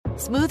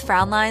Smooth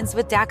frown lines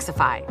with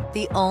Daxify,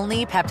 the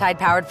only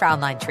peptide-powered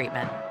frown line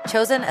treatment.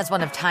 Chosen as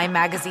one of Time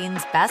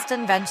Magazine's best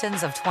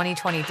inventions of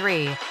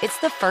 2023, it's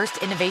the first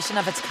innovation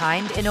of its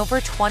kind in over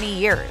 20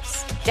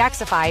 years.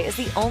 Daxify is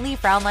the only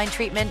frown line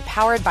treatment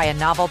powered by a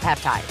novel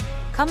peptide.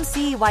 Come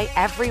see why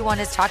everyone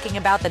is talking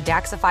about the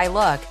Daxify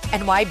look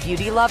and why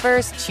beauty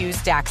lovers choose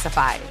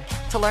Daxify.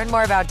 To learn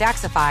more about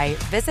Daxify,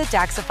 visit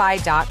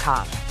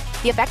Daxify.com.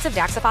 The effects of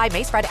Daxify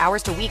may spread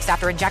hours to weeks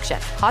after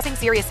injection, causing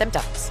serious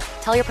symptoms.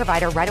 Tell your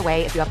provider right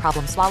away if you have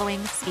problems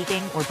swallowing,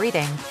 speaking, or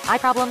breathing, eye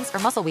problems, or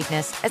muscle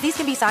weakness, as these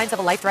can be signs of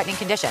a life-threatening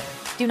condition.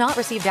 Do not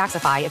receive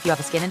Daxify if you have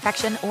a skin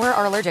infection or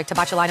are allergic to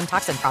botulinum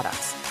toxin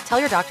products. Tell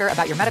your doctor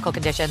about your medical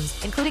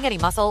conditions, including any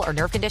muscle or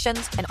nerve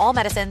conditions, and all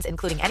medicines,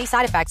 including any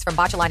side effects from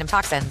botulinum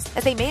toxins,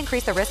 as they may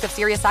increase the risk of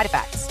serious side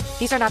effects.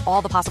 These are not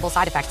all the possible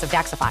side effects of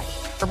Daxify.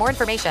 For more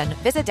information,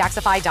 visit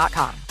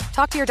Daxify.com.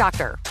 Talk to your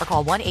doctor or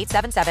call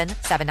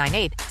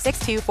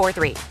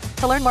 1-877-798-6243.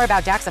 To learn more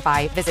about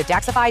Daxify, visit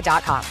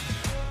Daxify.com.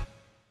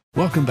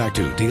 Welcome back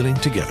to Dealing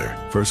Together.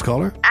 First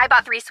caller? I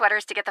bought 3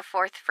 sweaters to get the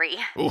 4th free.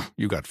 Oh,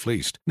 you got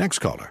fleeced. Next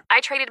caller? I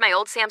traded my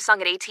old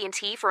Samsung at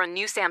AT&T for a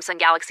new Samsung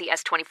Galaxy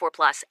S24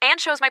 Plus and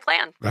chose my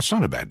plan. That's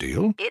not a bad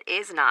deal. It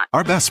is not.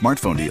 Our best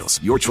smartphone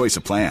deals. Your choice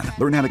of plan.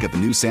 Learn how to get the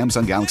new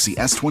Samsung Galaxy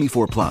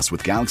S24 Plus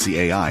with Galaxy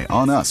AI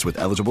on us with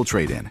eligible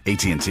trade-in.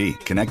 AT&T.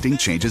 Connecting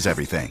changes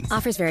everything.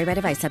 Offers vary by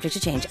device. Subject to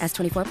change.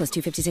 S24 plus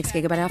 256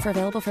 gigabyte offer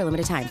available for a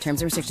limited time.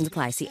 Terms and restrictions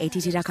apply. See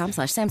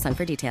att.com/Samsung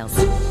for details.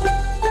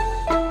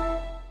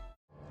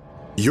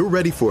 You're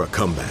ready for a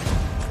comeback.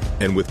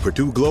 And with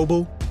Purdue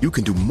Global, you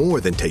can do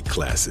more than take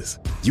classes.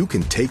 You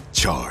can take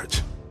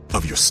charge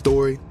of your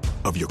story,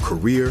 of your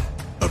career,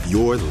 of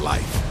your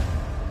life.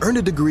 Earn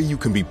a degree you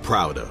can be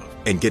proud of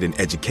and get an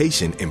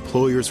education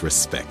employers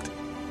respect.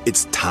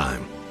 It's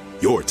time,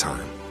 your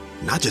time,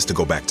 not just to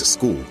go back to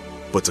school,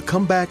 but to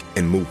come back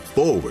and move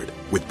forward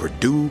with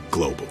Purdue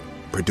Global,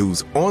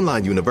 Purdue's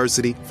online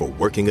university for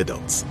working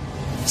adults.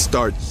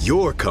 Start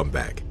your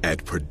comeback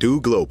at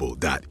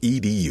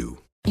purdueglobal.edu.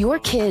 Your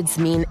kids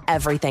mean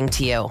everything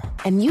to you,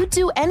 and you'd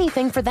do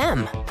anything for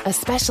them,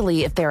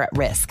 especially if they're at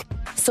risk.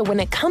 So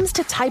when it comes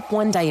to type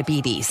 1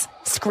 diabetes,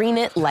 screen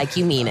it like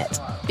you mean it.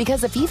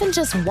 Because if even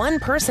just one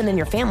person in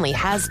your family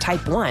has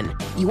type 1,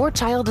 your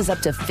child is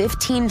up to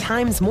 15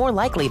 times more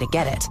likely to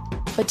get it.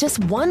 But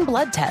just one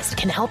blood test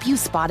can help you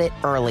spot it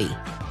early.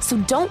 So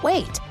don't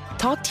wait.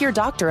 Talk to your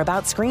doctor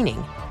about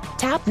screening.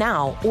 Tap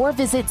now or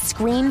visit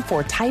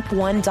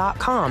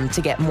screenfortype1.com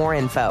to get more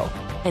info.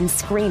 And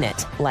screen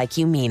it like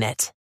you mean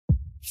it.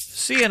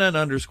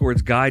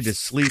 CNN_'s Guide to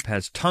Sleep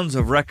has tons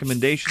of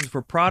recommendations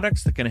for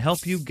products that can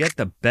help you get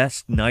the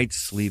best night's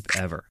sleep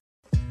ever.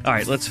 All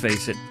right, let's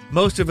face it.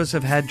 Most of us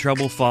have had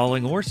trouble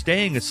falling or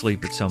staying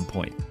asleep at some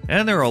point.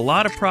 And there are a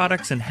lot of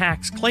products and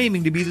hacks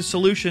claiming to be the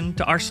solution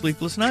to our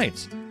sleepless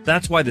nights.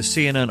 That's why the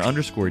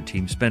CNN_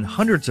 team spend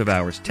hundreds of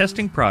hours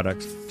testing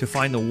products to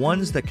find the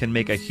ones that can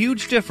make a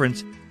huge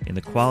difference in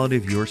the quality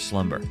of your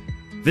slumber.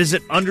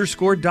 Visit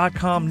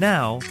underscore.com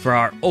now for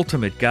our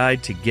ultimate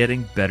guide to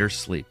getting better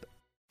sleep.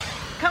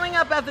 Coming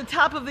up at the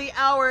top of the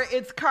hour,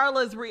 it's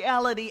Carla's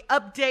reality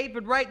update.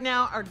 But right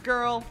now, our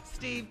girl,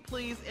 Steve,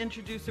 please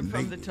introduce her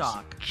from the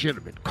talk.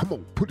 Gentlemen, come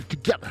on, put it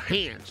together.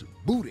 Hands,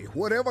 booty,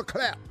 whatever,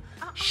 clap.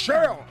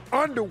 Cheryl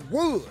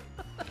Underwood.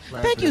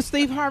 Thank you,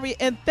 Steve Harvey,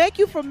 and thank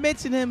you for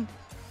mentioning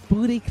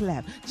booty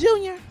clap.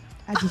 Junior,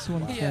 I just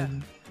want to tell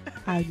you,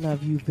 I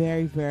love you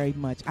very, very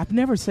much. I've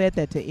never said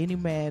that to any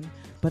man,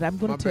 but I'm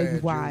going to tell you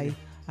why. Junior.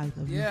 I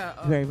love you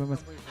very, very much.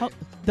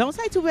 Don't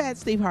say too bad,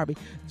 Steve Harvey.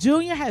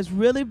 Junior has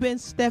really been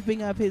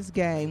stepping up his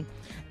game,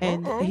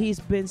 and he's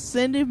been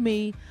sending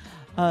me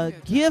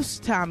gifts,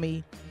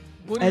 Tommy,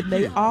 and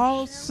they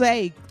all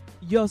say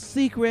your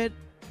secret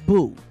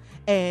boo.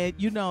 And,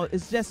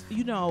 it's just,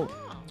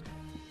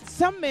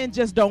 some men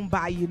just don't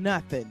buy you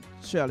nothing,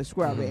 Shirley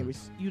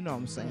Strawberries. You know what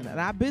I'm saying? And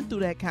I've been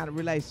through that kind of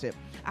relationship.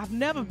 I've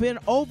never been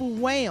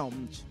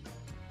overwhelmed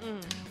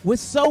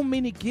with so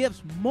many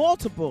gifts,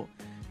 multiple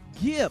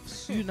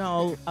gifts, and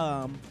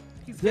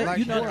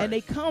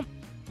they come.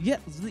 Yes.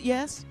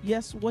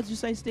 What'd you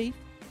say, Steve?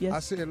 Yes. I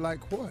said, like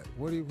what?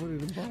 What did it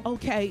involve?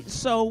 Okay,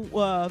 so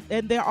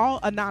and they're all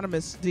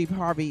anonymous, Steve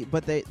Harvey,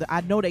 but I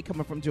know they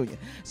coming from Junior.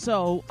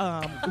 So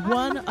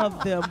one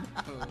of them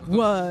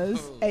was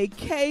a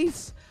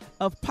case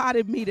of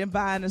potted meat and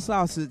vine and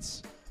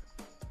sausage.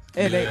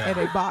 And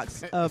a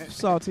box of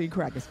saltine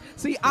crackers.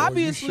 See,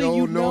 obviously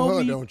you know her,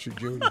 me. Don't you,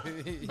 Junior?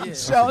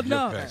 Sure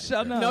no.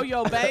 Know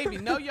your baby.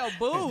 Know your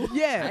boo.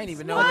 Yeah. I ain't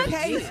even know a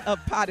case of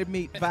potted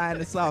meat, vine,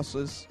 and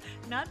sausage.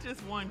 Not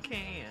just one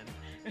can.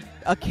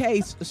 A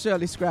case of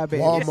Shirley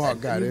Strawberry. Walmart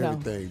got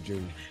everything,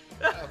 Junior.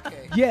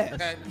 Okay.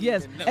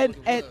 Yes. And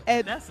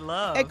that's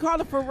love. And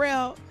Carla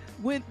Farrell,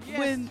 when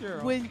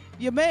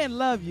your man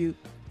love you,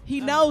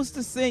 he knows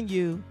to send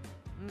you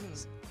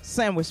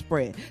sandwich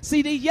spread.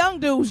 See, these young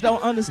dudes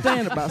don't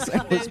understand about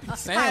sandwich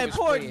spread. How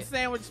important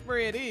sandwich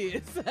spread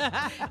is.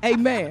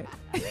 Amen.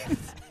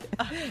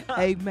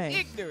 Amen.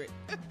 Ignorant.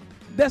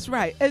 That's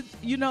right. And,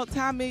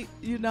 Tommy,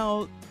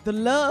 the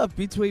love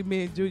between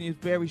me and Junior is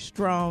very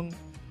strong.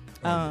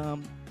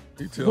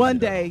 One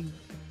day,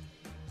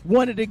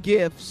 one of the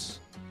gifts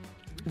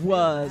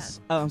was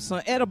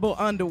some edible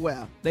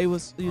underwear. They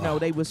was,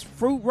 they was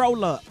fruit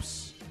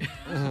roll-ups,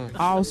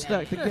 all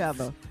stuck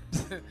together.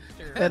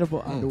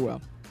 Edible underwear.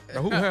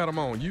 Now, who had them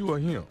on, you or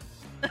him?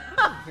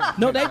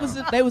 No, they was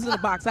in the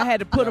box. I had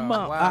to put them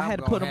on. I had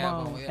to put them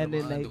on, and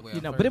then they,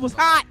 but it was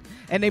hot,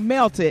 and they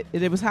melted,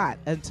 and it was hot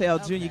until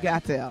Junior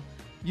got there.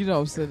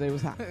 So they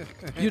was hot.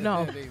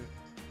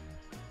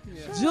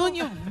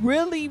 Junior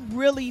really,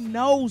 really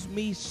knows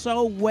me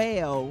so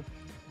well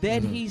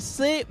that he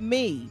sent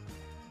me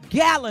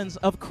gallons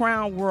of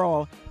Crown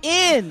Royal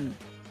in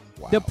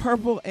the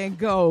purple and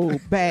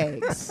gold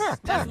bags.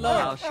 That's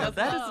love.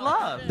 That is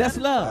love. That's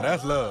love.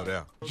 That's love,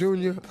 yeah.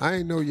 Junior, I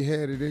didn't know you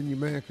had it in you,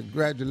 man.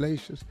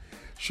 Congratulations.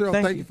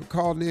 Cheryl, thank you for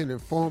calling in and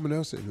informing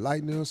us,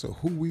 enlightening us of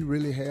who we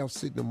really have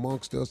sitting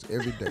amongst us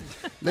every day.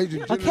 Ladies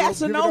and gentlemen,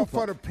 give it up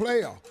for the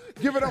player.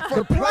 Give it up for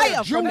the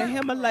player from the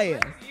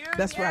Himalayas.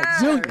 That's right,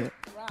 Junior.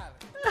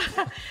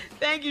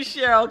 Thank you,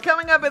 Cheryl.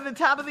 Coming up at the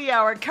top of the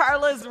hour,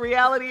 Carla's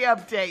reality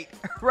update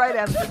right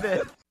after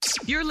this.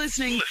 You're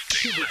listening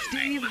to the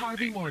Steve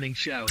Harvey Morning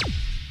Show.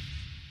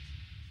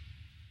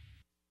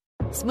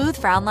 Smooth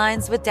frown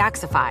lines with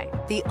Daxify,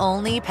 the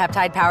only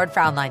peptide-powered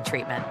frown line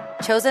treatment.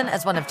 Chosen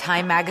as one of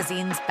Time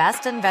Magazine's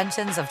best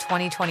inventions of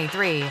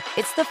 2023,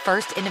 it's the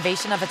first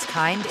innovation of its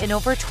kind in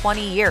over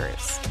 20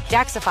 years.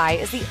 Daxify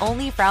is the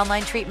only frown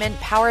line treatment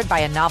powered by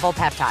a novel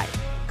peptide.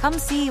 Come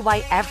see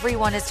why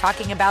everyone is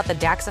talking about the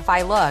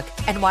Daxify look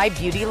and why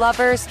beauty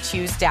lovers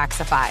choose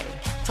Daxify.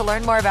 To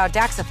learn more about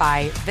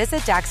Daxify,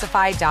 visit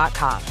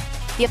Daxify.com.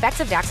 The effects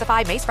of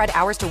Daxify may spread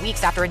hours to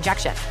weeks after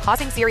injection,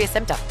 causing serious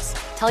symptoms.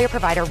 Tell your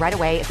provider right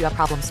away if you have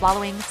problems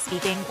swallowing,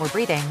 speaking, or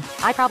breathing,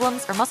 eye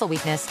problems, or muscle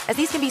weakness, as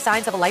these can be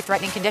signs of a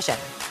life-threatening condition.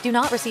 Do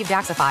not receive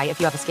Daxify if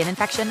you have a skin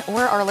infection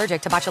or are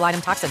allergic to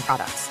botulinum toxin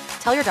products.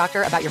 Tell your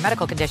doctor about your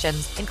medical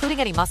conditions, including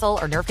any muscle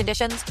or nerve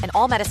conditions, and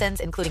all medicines,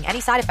 including any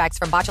side effects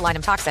from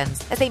botulinum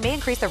toxins, as they may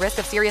increase the risk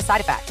of serious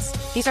side effects.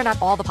 These are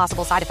not all the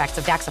possible side effects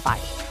of Daxify.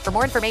 For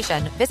more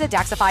information, visit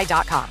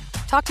Daxify.com.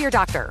 Talk to your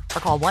doctor or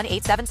call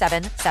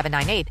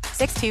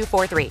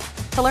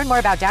 1-877-798-6243. To learn more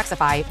about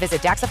Daxify,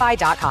 visit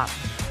Daxify.com.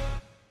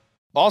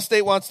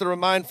 Allstate wants to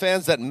remind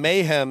fans that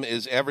mayhem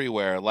is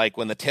everywhere, like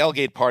when the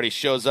tailgate party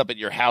shows up at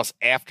your house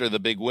after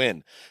the big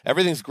win.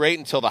 Everything's great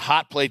until the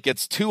hot plate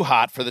gets too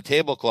hot for the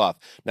tablecloth.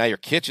 Now your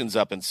kitchen's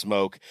up in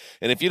smoke.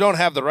 And if you don't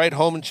have the right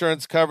home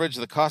insurance coverage,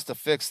 the cost to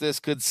fix this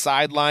could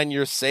sideline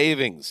your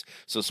savings.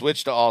 So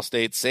switch to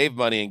Allstate, save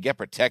money, and get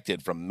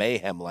protected from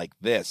mayhem like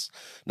this.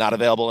 Not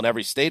available in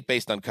every state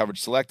based on coverage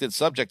selected,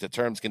 subject to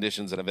terms,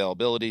 conditions, and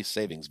availability.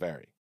 Savings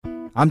vary.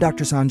 I'm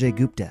Dr. Sanjay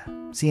Gupta,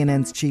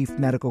 CNN's chief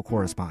medical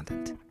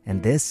correspondent,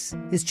 and this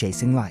is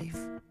Chasing Life.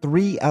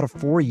 3 out of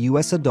 4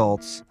 U.S.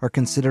 adults are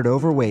considered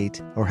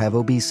overweight or have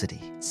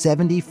obesity.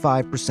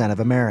 75% of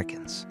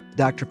Americans.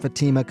 Dr.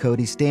 Fatima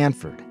Cody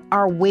Stanford.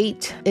 Our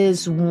weight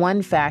is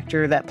one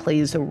factor that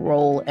plays a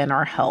role in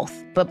our health,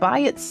 but by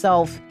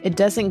itself, it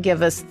doesn't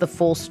give us the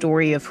full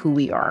story of who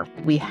we are.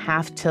 We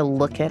have to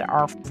look at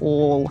our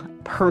full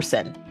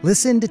person.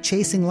 Listen to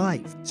Chasing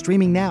Life,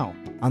 streaming now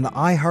on the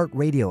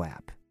iHeartRadio app.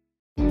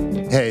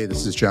 Hey,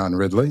 this is John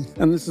Ridley.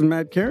 And this is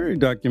Matt Carey,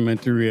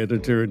 documentary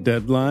editor at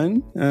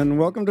Deadline. And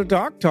welcome to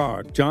Doc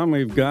Talk. John,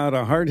 we've got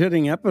a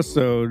hard-hitting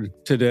episode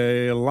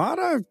today. A lot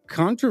of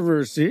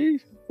controversy.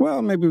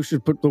 Well, maybe we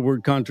should put the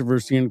word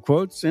controversy in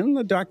quotes in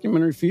the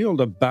documentary field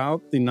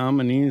about the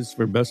nominees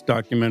for Best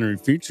Documentary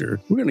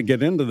Feature. We're going to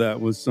get into that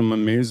with some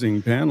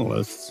amazing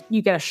panelists.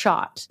 You get a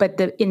shot, but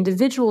the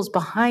individuals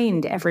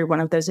behind every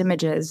one of those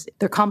images,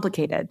 they're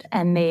complicated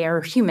and they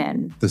are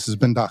human. This has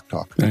been Doc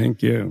Talk.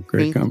 Thank you.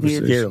 Great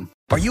conversation. Thank you.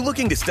 Are you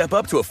looking to step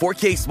up to a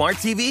 4K smart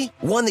TV?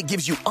 One that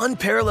gives you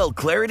unparalleled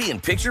clarity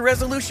and picture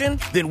resolution?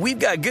 Then we've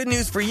got good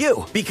news for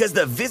you, because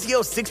the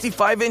Vizio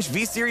 65-inch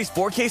V-Series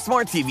 4K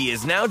smart TV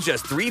is now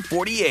just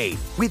 $348.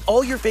 With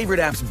all your favorite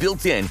apps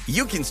built in,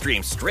 you can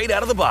stream straight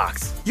out of the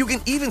box. You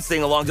can even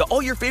sing along to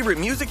all your favorite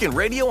music and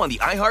radio on the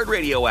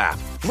iHeartRadio app.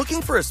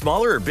 Looking for a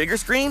smaller or bigger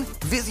screen?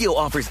 Vizio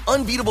offers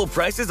unbeatable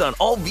prices on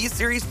all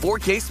V-Series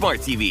 4K smart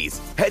TVs.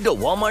 Head to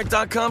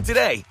Walmart.com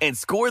today and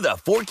score the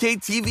 4K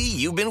TV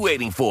you've been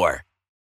waiting for.